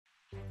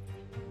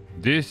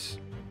This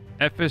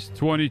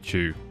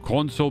FS22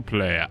 console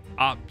player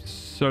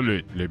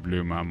absolutely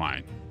blew my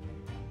mind.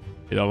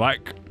 Hit a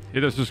like,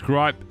 hit a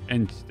subscribe,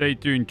 and stay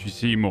tuned to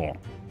see more.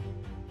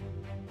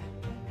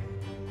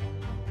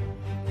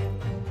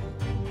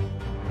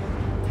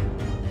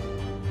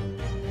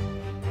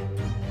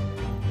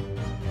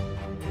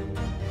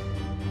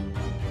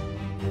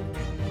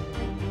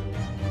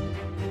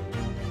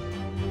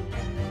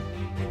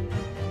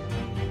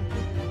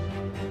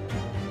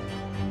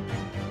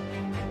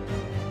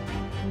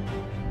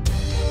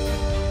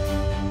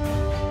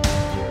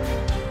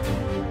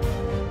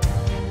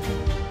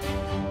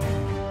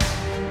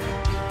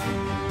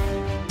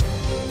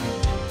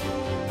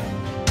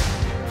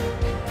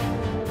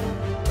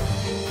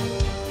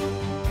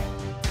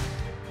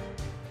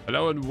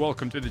 Hello and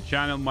welcome to the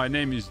channel. My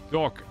name is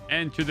Doc,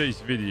 and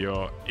today's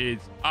video is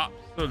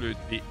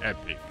absolutely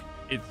epic.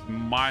 It's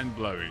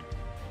mind-blowing.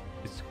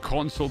 It's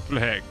console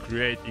player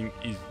creating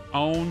his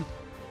own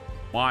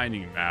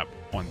mining map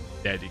on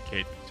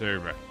dedicated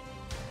server.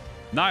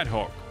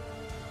 Nighthawk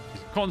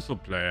is console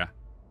player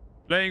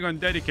playing on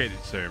dedicated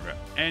server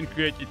and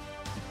created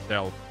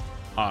itself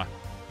a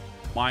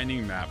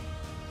mining map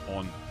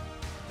on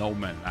No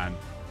Man's Land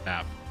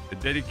map. The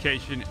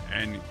dedication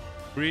and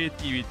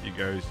creativity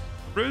goes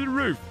through the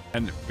roof,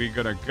 and we're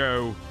gonna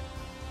go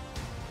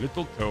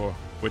little tour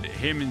with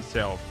him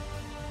himself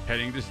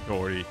telling the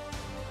story.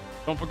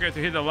 Don't forget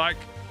to hit a like,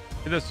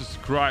 hit a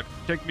subscribe,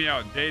 check me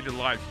out daily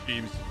live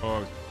streams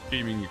of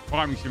streaming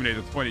Farming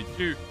Simulator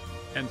 22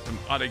 and some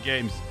other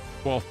games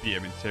 12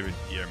 p.m. and 7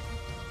 p.m.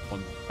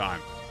 on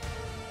time.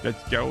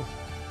 Let's go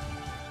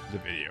to the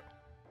video.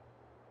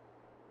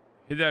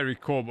 Hit that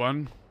record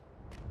button.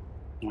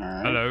 All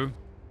right. Hello.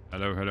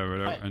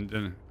 Hi. And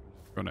then I'm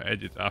gonna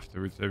edit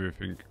afterwards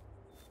everything.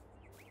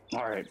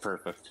 All right,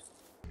 perfect.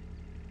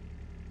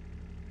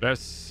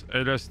 Let's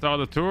start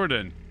the tour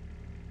then.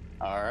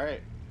 All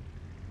right.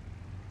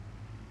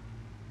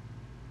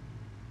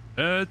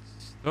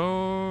 Let's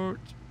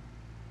start.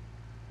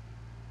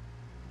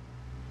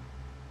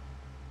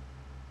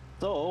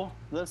 So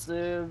this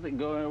is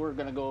going. We're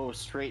gonna go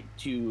straight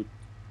to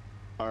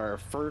our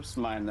first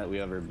mine that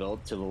we ever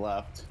built to the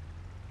left,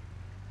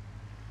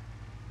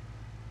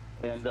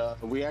 and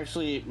we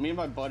actually, me and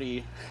my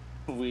buddy,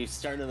 we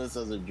started this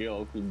as a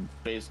joke. We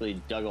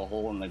basically dug a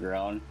hole in the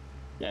ground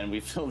and we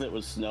filled it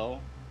with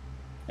snow.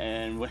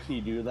 And when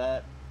you do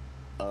that,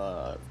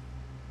 and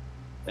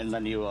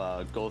then you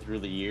go through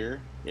the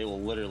year, it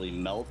will literally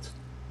melt.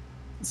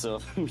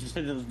 So we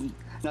did a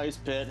nice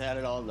pit, had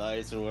it all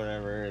nice or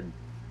whatever, and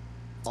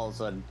all of a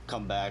sudden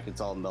come back,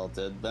 it's all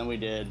melted. Then we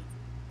did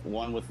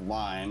one with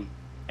lime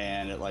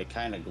and it like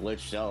kind of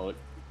glitched out.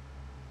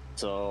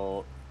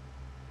 So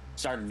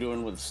started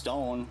doing with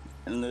stone,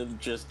 and it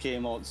just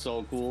came out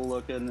so cool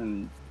looking,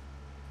 and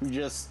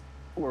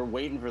we're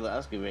waiting for the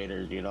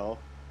excavators, you know.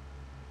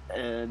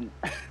 And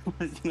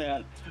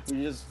man,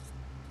 we just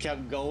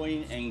kept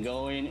going and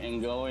going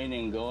and going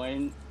and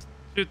going.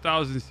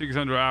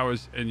 2,600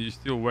 hours and you're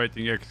still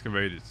waiting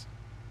excavators.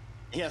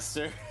 Yes,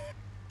 sir.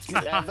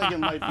 I think it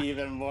might be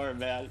even more,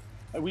 man.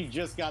 We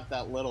just got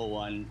that little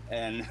one,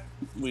 and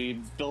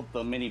we built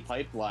the mini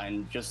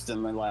pipeline just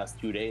in the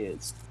last 2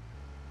 days.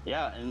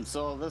 Yeah, and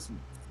so this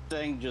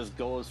thing just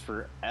goes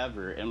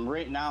forever. And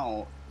right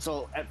now,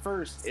 so at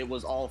first it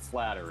was all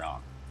flat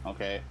around,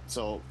 okay?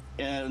 So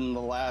in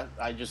the last,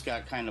 I just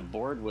got kind of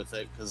bored with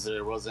it because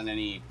there wasn't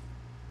any,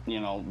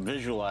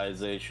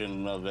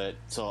 visualization of it.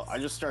 So I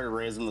just started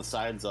raising the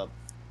sides up,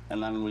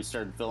 and then we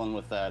started filling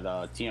with that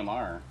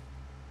TMR.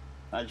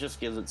 That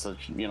just gives it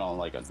such,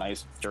 like a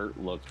nice dirt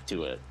look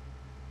to it.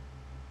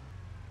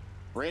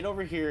 Right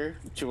over here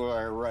to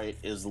our right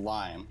is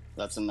lime.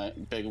 That's a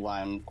big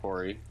lime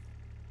quarry.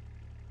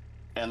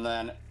 And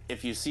then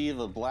if you see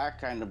the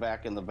black kind of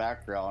back in the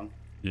background,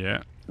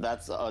 Yeah.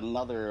 that's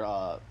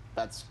another,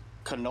 that's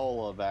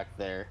canola back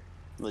there,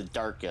 the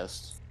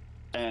darkest.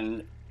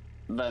 And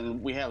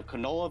then we have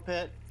canola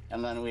pit,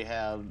 and then we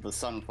have the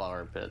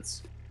sunflower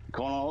pits.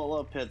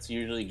 Canola pits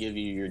usually give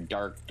you your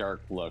dark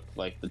look,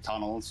 like the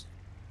tunnels.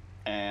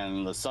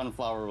 And the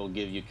sunflower will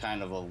give you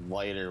kind of a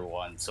lighter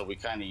one, so we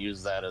kind of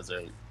use that as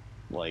a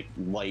like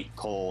light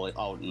coal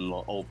out in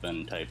the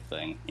open type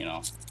thing,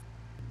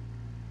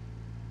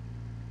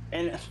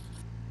 And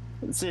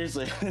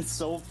seriously, it's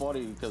so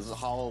funny because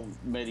how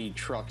many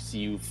trucks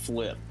you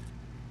flip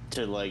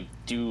to like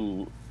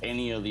do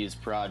any of these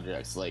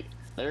projects. Like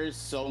there's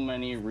so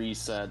many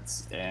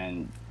resets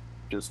and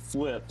just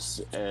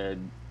flips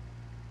and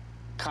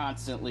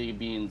constantly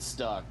being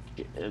stuck,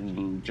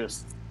 and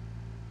just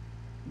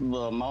the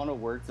amount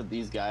of work that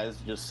these guys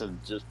just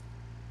have just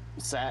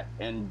sat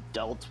and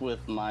dealt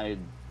with my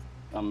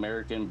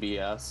American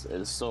BS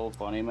is so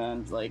funny,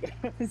 man. Like,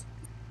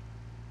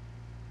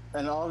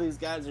 and all these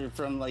guys are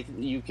from like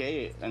the UK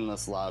in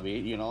this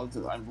lobby,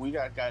 we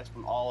got guys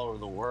from all over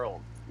the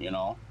world,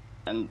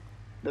 and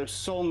there's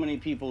so many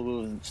people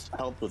who've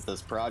helped with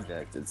this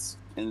project. It's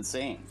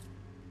insane.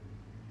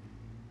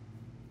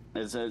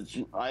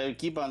 I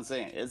keep on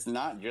saying, it's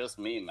not just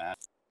me, man.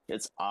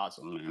 It's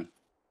awesome, man.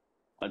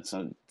 It's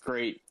a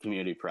great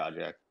community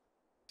project.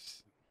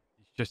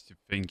 It's just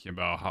thinking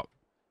about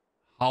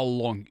how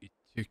long it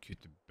took you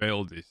to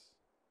build this.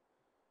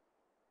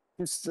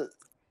 Just to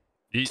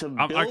I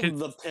can. build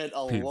the pit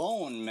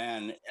alone,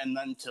 man, and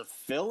then to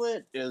fill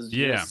it is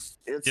Yeah. just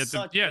it's Yeah.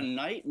 such a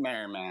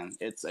nightmare, man.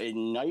 It's a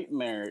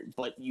nightmare,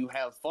 but you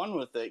have fun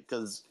with it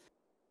because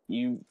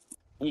you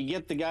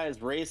get the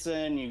guys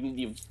racing,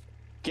 you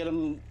get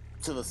them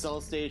to the cell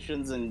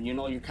stations, and you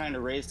know you're kind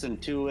of racing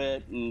to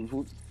it,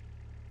 and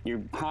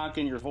you're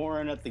honking your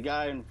horn at the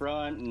guy in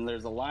front, and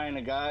there's a line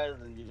of guys,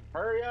 and you just,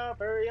 hurry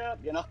up,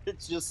 you know.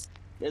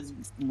 It's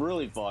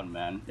really fun,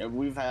 man.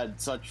 We've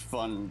had such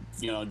fun,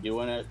 you know,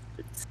 doing it.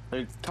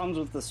 It comes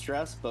with the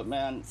stress, but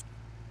man,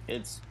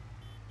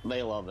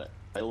 they love it.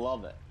 They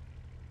love it.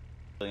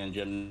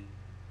 Engine.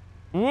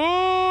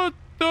 What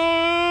the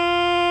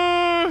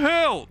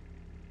hell?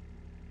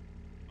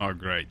 Oh,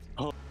 great.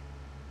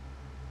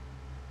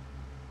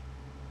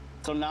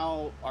 So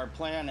now our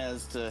plan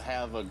is to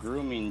have a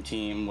grooming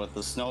team with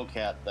the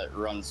snowcat that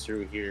runs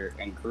through here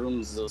and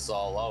grooms us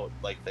all out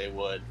like they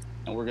would.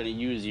 And we're going to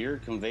use your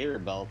conveyor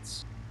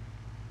belts.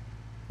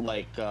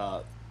 Like,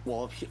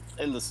 well,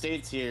 in the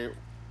States here,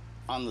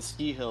 on the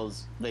ski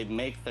hills, they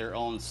make their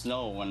own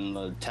snow when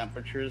the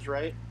temperature is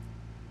right.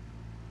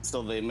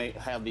 So they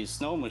have these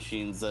snow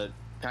machines that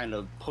kind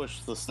of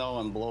push the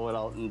snow and blow it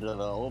out into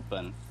the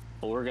open.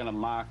 But we're going to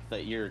mock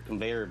that your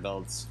conveyor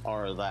belts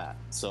are that.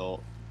 So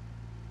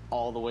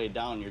all the way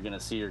down, you're going to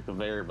see your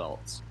conveyor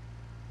belts.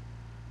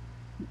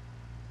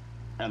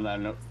 And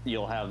then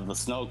you'll have the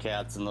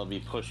snowcats, and they'll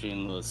be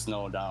pushing the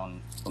snow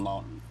down the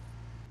mountain.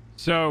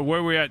 So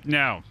where we at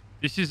now?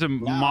 This is a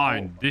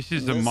mine. This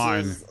is the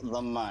mine. This is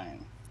the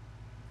mine.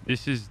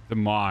 This is the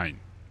mine.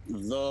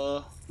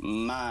 The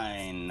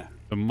mine.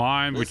 The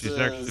mine, which is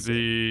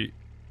actually...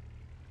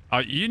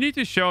 you need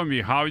to show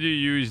me how you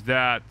use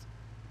that,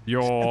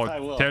 your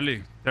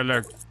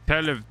telehandler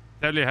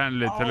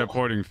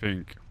teleporting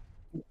thing.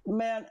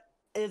 Man,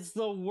 it's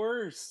the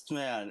worst,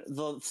 man.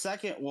 The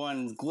second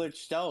one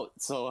glitched out,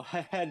 so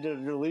I had to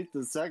delete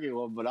the second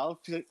one, but I'll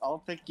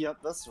pick you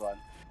up this one.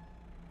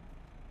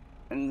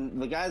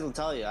 And the guys will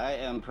tell you, I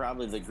am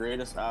probably the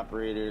greatest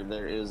operator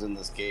there is in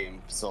this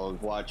game, so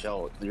watch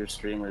out. Your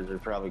streamers are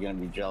probably going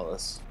to be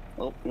jealous.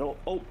 Oh, no,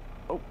 oh,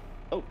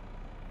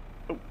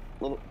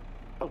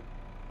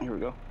 here we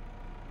go.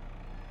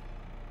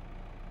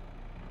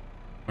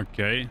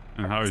 Okay,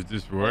 and how does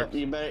this work?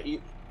 Well,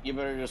 you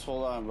better just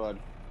hold on, bud.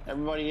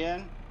 Everybody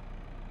in?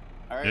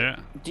 All right. Yeah.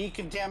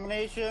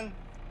 Decontamination.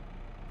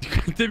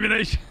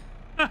 Decontamination.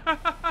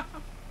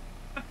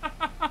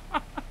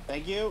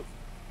 Thank you.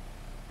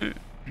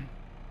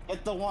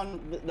 Get the one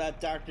that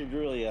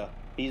Dr.Drulia.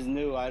 He's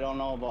new. I don't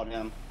know about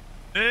him.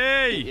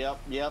 Hey. Yep.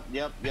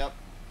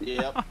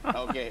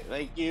 Okay.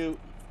 Thank you.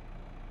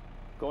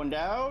 Going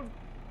down.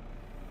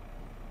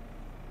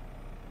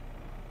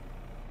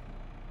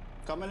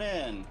 Coming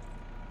in.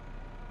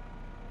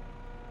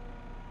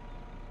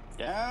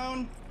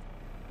 Down.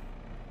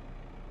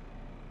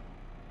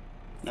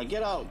 Now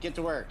get out. Get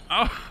to work.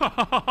 Oh,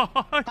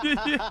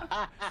 yeah.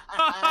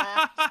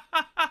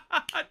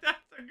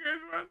 That's a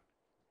good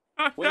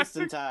one.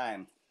 Wasting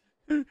time.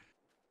 And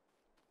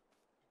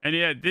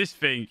yeah, this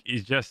thing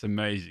is just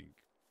amazing.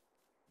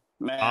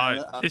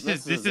 Man, this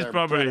is probably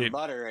probably bread and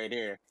butter right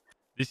here.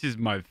 This is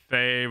my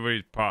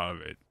favorite part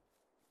of it.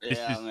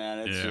 Man,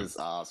 it's just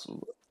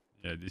awesome.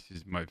 Yeah, this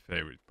is my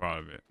favorite part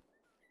of it.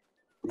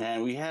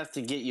 Man, we have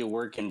to get you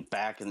working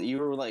back, and you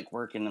were like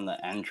working in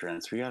the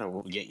entrance. We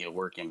gotta get you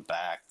working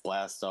back,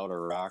 blast out a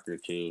rock or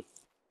two.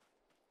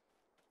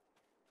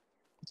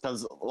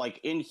 Because,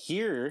 like, in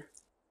here,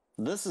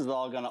 this is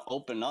all gonna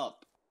open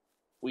up.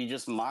 We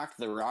just mock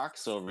the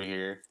rocks over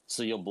here,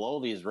 so you'll blow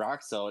these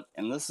rocks out,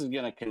 and this is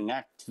gonna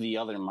connect to the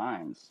other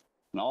mines.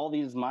 And all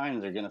these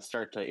mines are gonna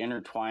start to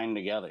intertwine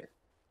together.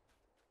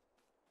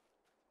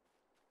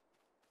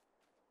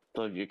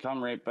 So if you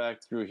come right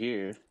back through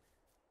here,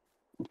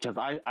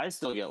 because I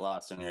still get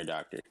lost in here,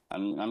 Doctor.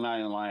 I'm not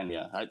even lying to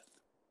you.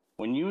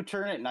 When you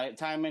turn at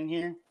nighttime in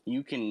here,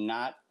 you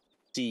cannot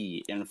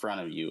see in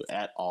front of you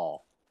at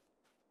all.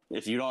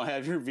 If you don't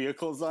have your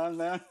vehicles on,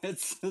 man,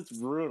 it's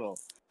brutal.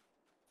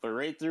 But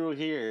right through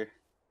here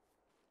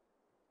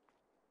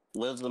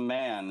lives a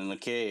man in the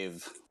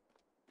cave.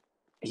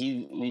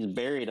 He's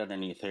buried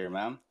underneath here,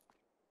 man.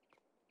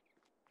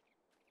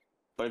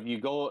 But if you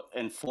go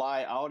and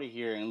fly out of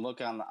here and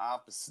look on the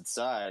opposite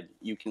side,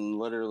 you can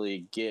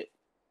literally get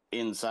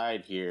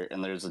inside here,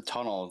 and there's a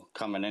tunnel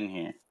coming in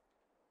here.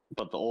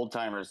 But the old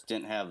timers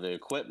didn't have the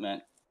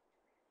equipment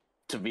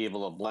to be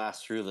able to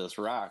blast through this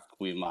rock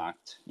we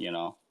mocked, you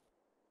know.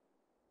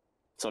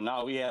 So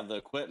now we have the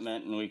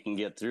equipment and we can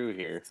get through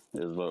here,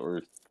 is what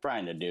we're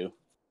trying to do.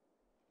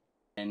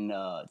 And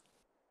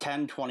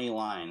 1020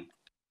 line.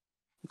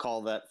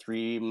 Call that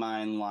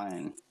 3-mine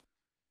line.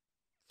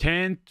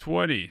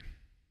 1020.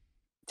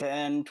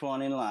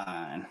 1020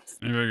 line.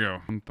 There we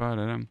go.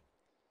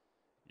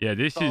 Yeah,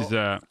 this is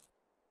amazing.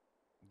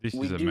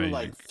 We do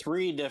like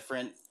 3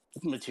 different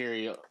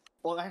material.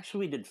 Well,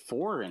 actually, we did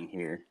 4 in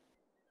here.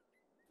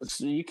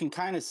 So you can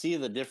kind of see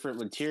the different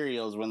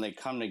materials when they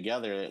come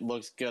together. It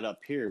looks good up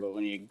here, but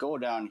when you go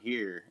down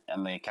here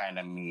and they kind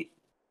of meet,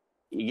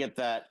 you get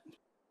that,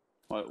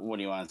 what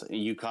do you want to say,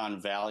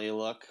 Yukon Valley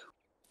look,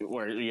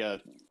 where you,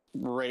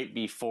 right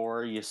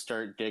before you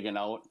start digging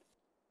out.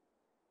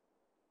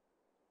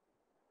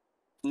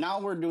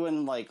 Now we're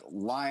doing like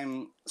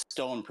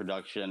limestone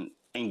production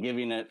and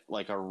giving it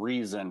like a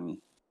reason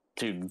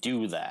to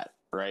do that,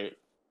 right?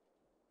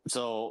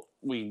 So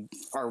we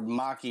are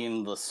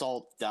mocking the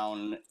salt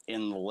down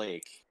in the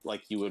lake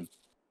like you would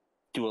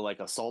do like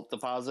a salt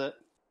deposit.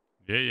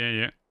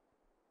 Yeah.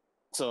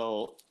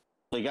 So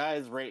the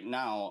guys right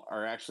now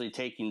are actually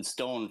taking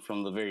stone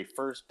from the very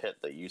first pit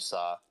that you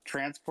saw,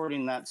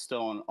 transporting that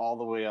stone all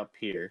the way up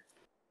here.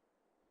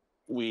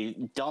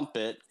 We dump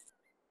it,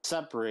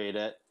 separate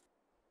it,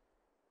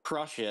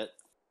 crush it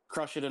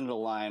into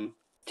lime,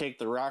 take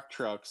the rock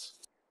trucks,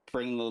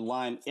 bring the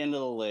lime into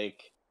the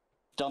lake,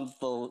 dump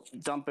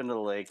into the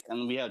lake,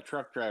 and we have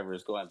truck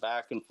drivers going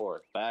back and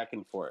forth.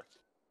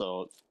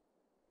 So,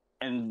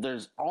 and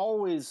there's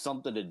always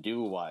something to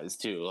do wise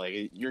too.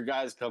 Like your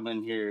guys come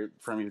in here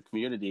from your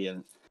community,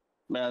 and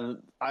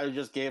man, I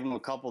just gave them a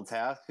couple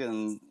tasks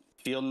and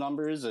field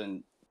numbers,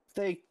 and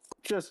they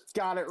just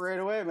got it right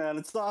away, man.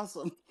 It's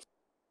awesome.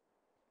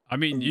 I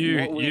mean,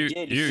 what we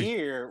did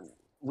here,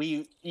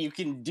 you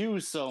can do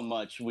so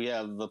much. We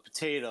have the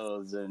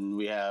potatoes, and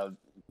we have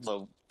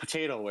the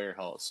potato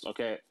warehouse.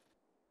 Okay,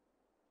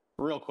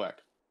 real quick,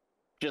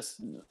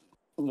 just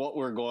what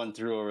we're going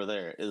through over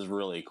there is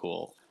really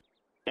cool.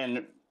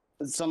 And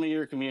some of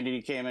your community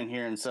came in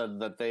here and said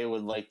that they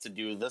would like to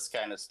do this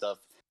kind of stuff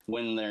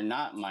when they're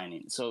not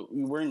mining. So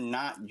we're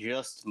not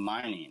just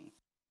mining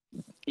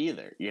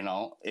either, you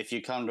know, if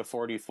you come to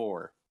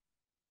 44.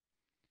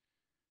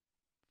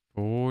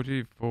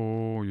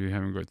 44, you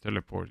haven't got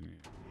teleporting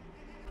yet.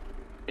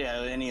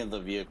 Yeah, any of the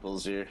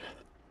vehicles here.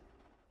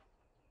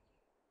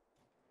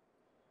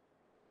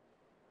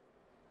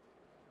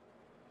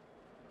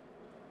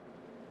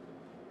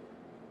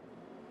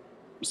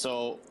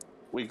 So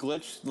we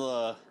glitched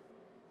the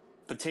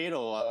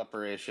potato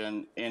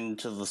operation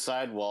into the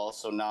sidewall,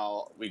 so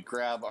now we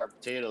grab our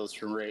potatoes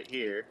from right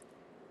here,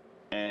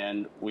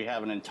 and we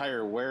have an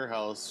entire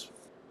warehouse,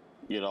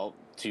 you know,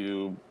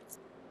 to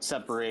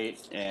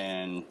separate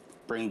and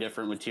bring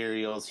different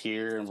materials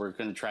here, and we're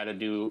going to try to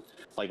do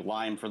like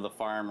lime for the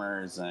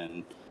farmers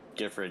and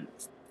different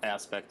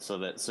aspects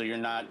of it. So you're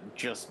not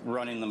just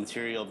running the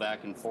material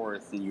back and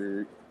forth, and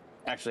you're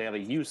actually have a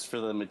use for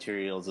the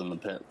materials in the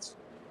pits.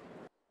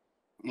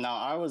 Now,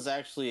 I was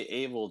actually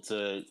able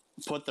to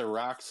put the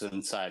rocks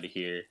inside of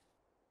here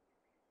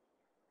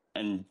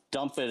and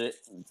dump the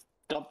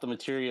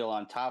material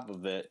on top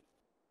of it,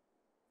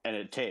 and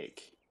it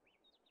take.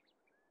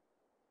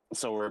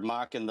 So we're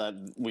mocking that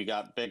we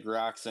got big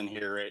rocks in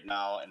here right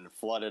now and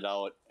flooded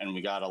out, and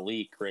we got a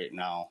leak right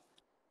now.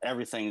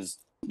 Everything's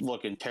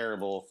looking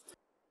terrible.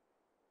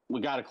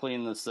 We got to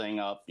clean this thing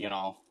up, you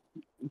know,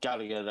 got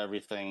to get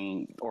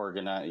everything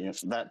organized, you know,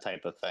 that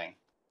type of thing.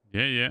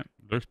 Yeah.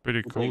 Looks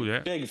pretty cool, yeah.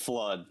 Big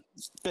flood,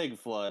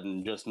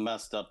 and just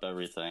messed up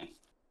everything.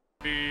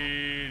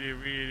 Really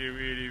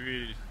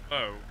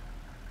slow.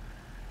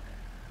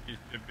 It's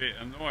a bit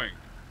annoying.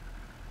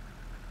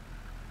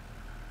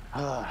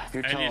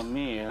 You're telling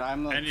me, and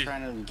I'm like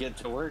trying to get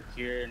to work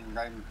here, and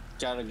I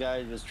got a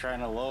guy just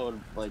trying to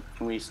load. Like,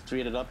 can we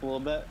speed it up a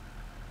little bit?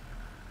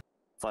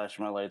 Flash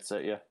my lights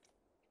at you.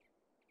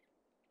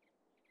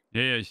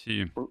 Yeah, I see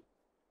you.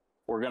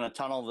 We're gonna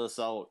tunnel this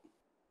out,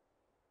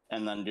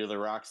 and then do the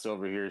rocks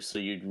over here. So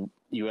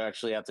you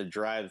actually have to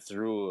drive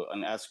through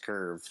an S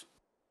curve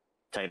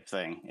type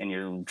thing, and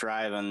you're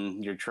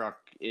driving your truck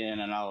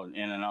in and out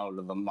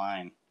of the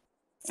mine,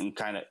 and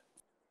kind of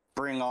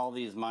bring all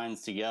these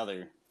mines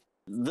together.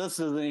 This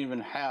isn't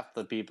even half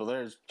the people.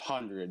 There's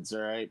hundreds,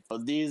 all right?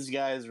 But these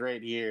guys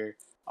right here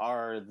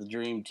are the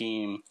dream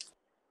team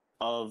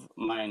of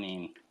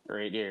mining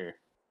right here.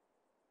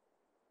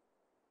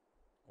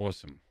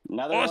 Awesome.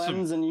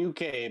 Netherlands and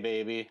UK,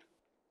 baby.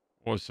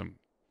 Awesome.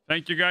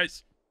 Thank you,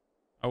 guys.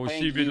 I will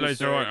see you later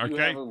sir. on,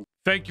 okay?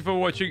 Thank you for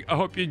watching. I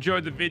hope you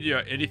enjoyed the video.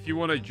 And if you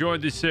want to join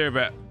the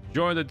server,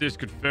 join the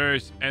Discord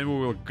first, and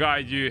we will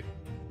guide you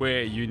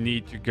where you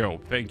need to go.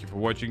 Thank you for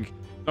watching.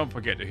 Don't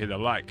forget to hit a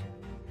like,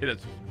 hit a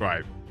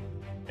subscribe,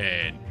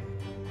 and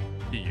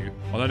see you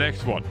on the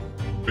next one.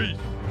 Peace.